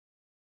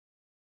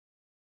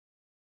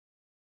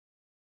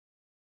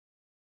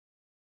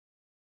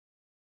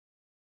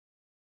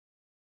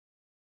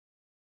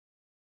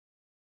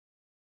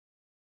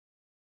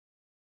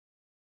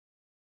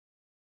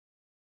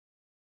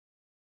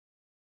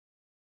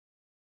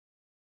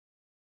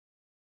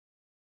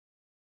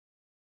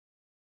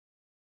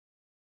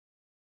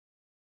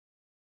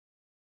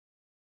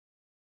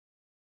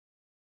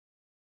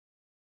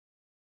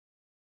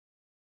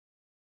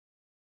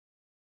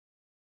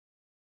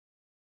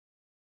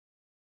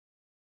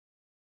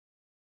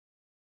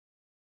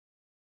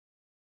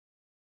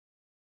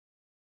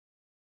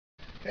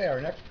Okay,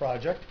 our next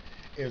project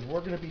is we're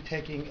going to be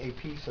taking a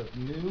piece of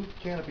new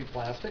canopy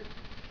plastic,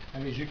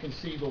 and as you can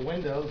see, the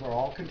windows are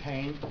all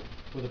contained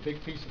with a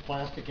big piece of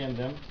plastic in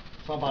them.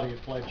 Somebody at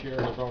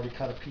Fletcher has already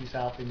cut a piece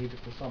out they need it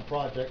for some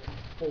project.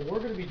 What we're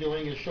going to be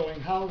doing is showing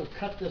how to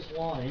cut this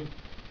line.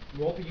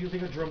 We won't be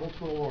using a Dremel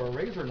tool or a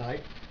razor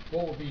knife.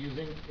 What we'll be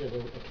using is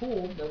a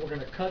tool that we're going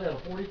to cut at a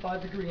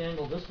 45-degree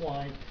angle this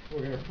line.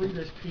 We're going to free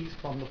this piece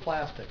from the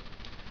plastic.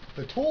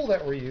 The tool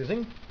that we're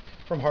using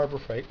from Harbor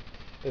Freight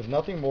is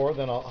nothing more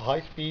than a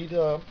high-speed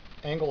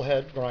angle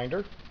head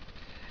grinder,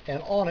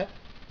 and on it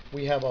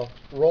we have a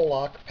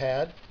roll-lock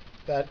pad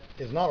that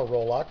is not a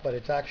roll-lock, but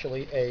it's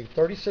actually a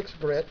 36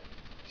 grit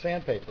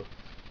sandpaper.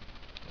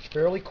 It's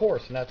fairly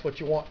coarse, and that's what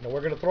you want. Now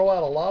we're going to throw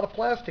out a lot of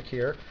plastic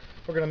here.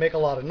 We're going to make a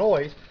lot of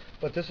noise,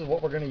 but this is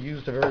what we're going to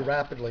use to very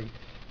rapidly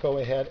go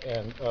ahead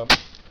and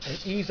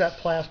ease that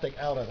plastic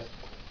out of it.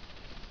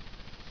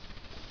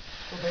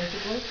 So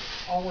basically,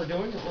 all we're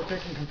doing is we're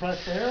taking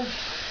compressed air,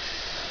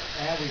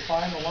 and we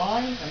find the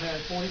line, and then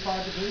at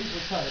 45 degrees we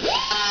cut it.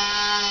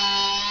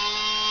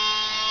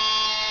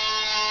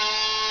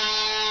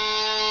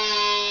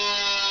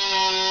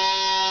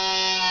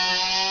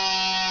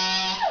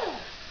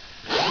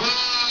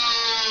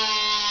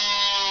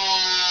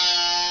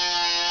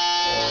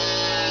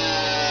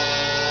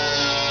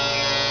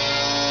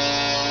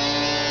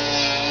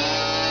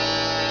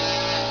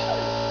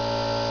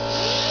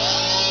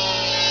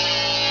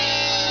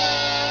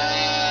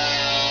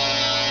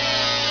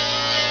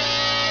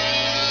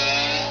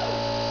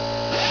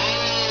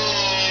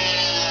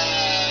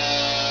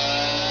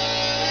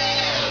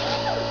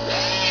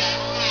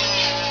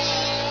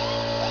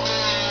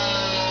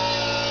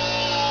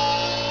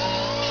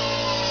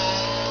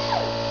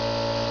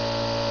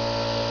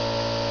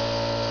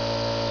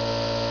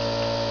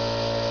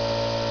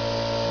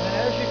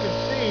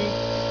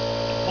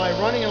 By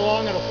running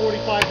along at a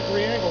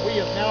 45-degree angle, we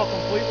have now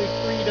completely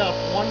freed up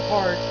one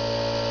part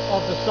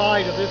of the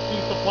side of this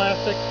piece of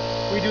plastic.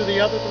 We do the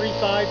other three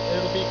sides, and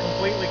it'll be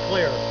completely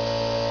clear.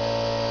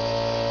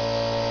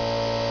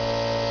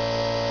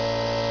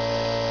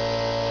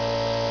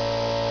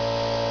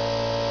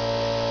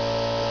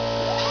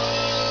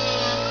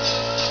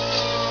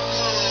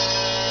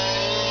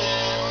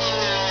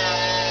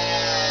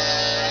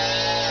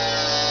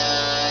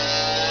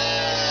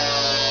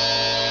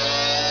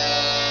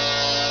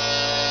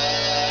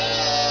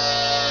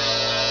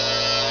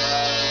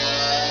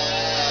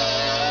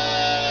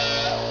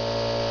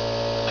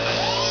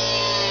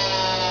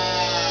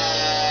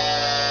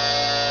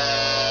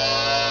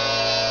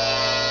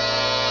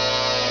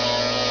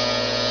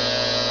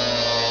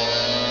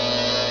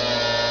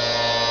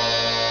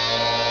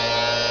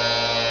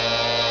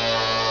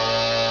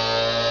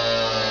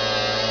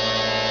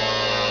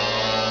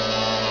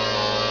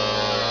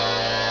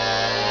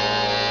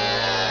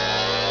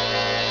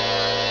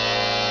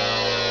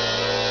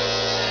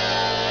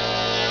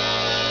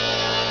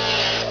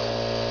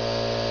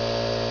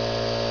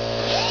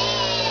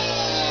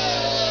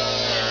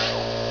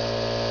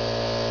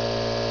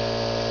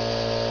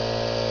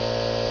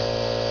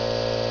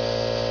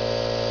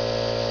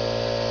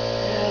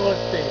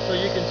 So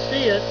you can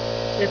see it.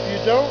 If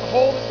you don't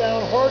hold it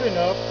down hard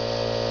enough,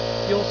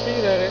 you'll see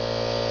that it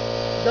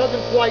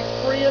doesn't quite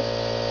free it,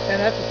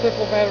 and that's a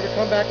simple matter to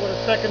come back with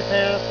a second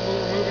pass,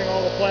 removing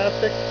all the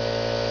plastic,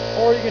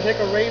 or you can take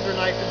a razor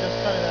knife and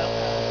just cut it out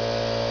now.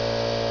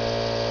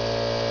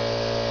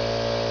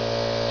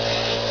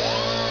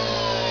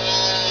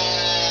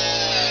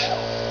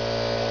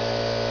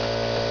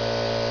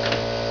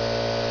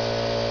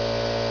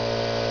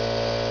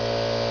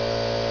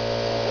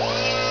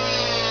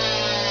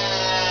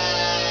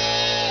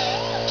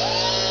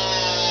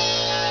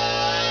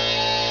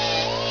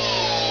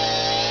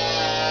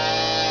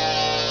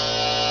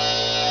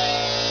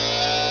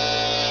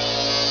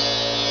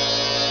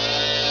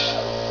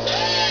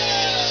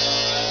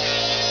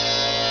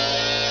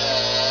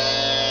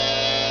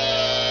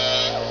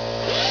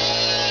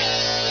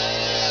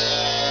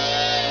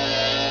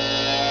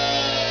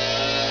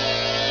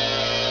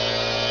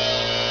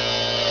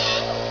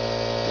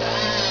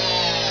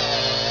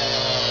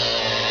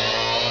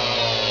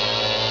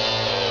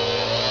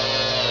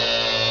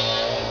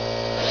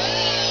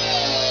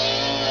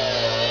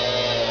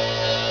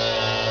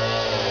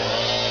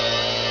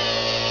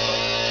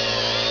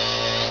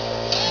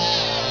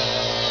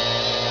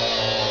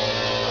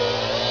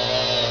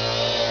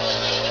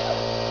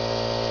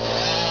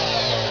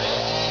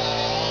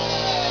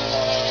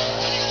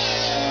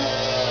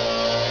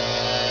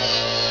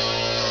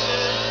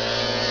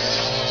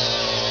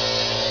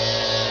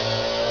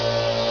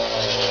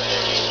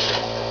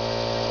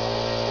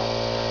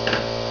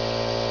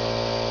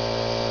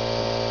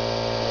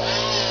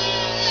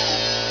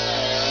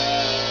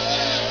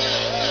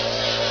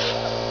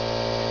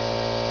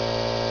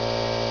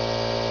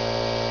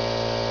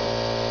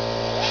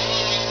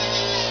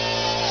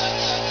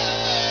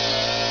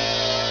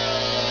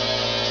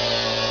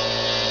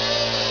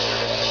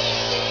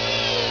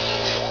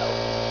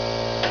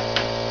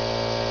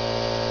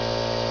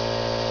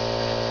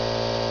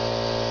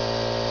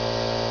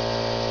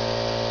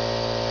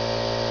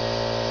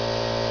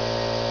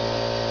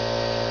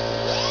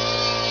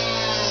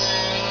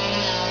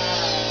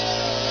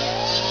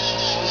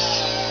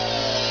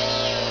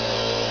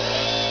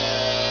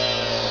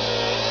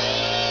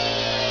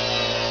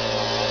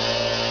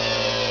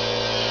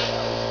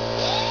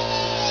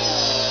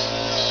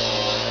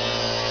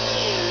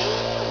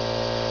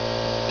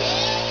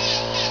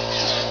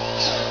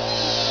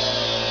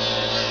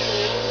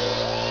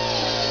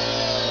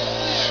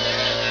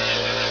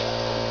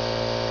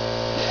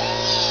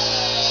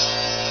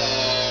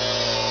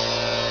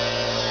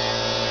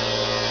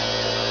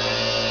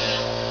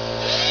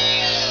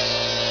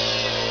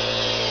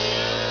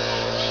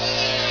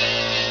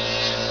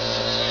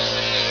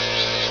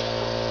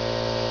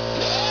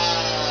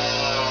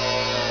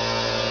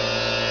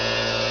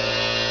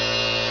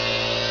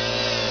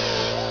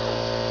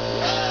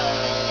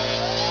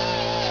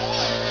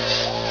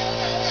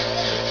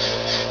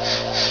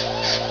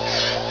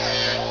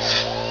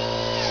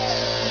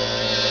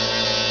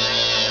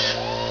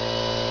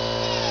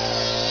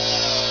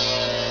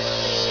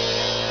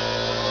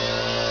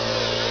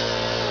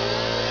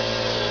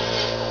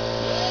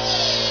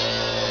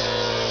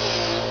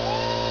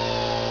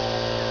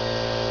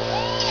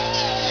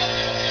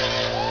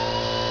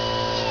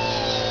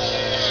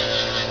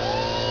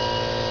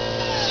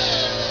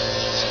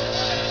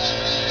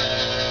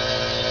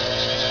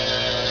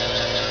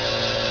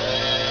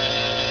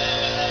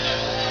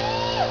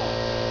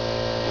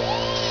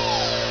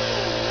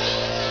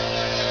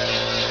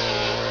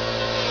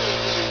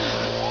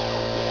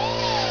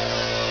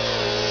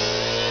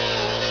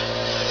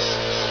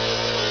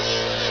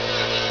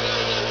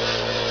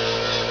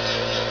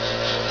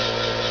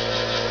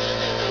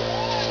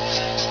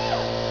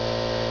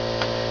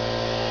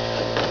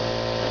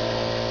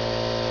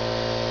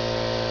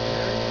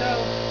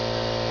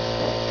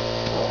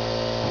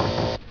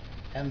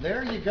 And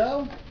there you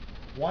go,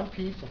 one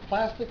piece of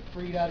plastic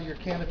freed out of your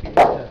canopy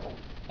detail.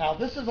 Now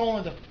this is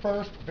only the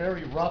first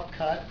very rough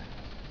cut.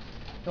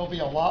 There'll be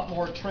a lot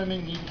more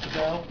trimming needed to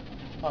go.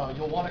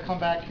 You'll want to come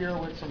back here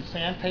with some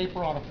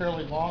sandpaper on a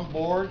fairly long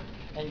board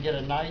and get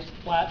a nice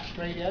flat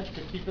straight edge,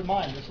 because keep in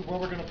mind, this is where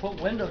we're going to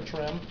put window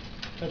trim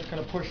that's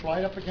going to push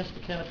right up against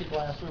the canopy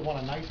glass. We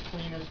want a nice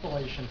clean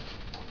installation.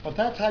 But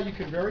that's how you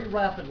can very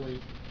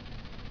rapidly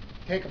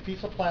take a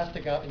piece of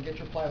plastic out and get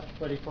your plastic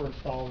ready for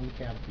installing the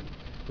canopy.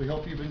 We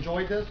hope you've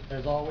enjoyed this.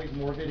 As always,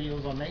 more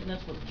videos on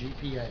maintenance with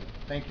GPA.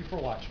 Thank you for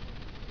watching.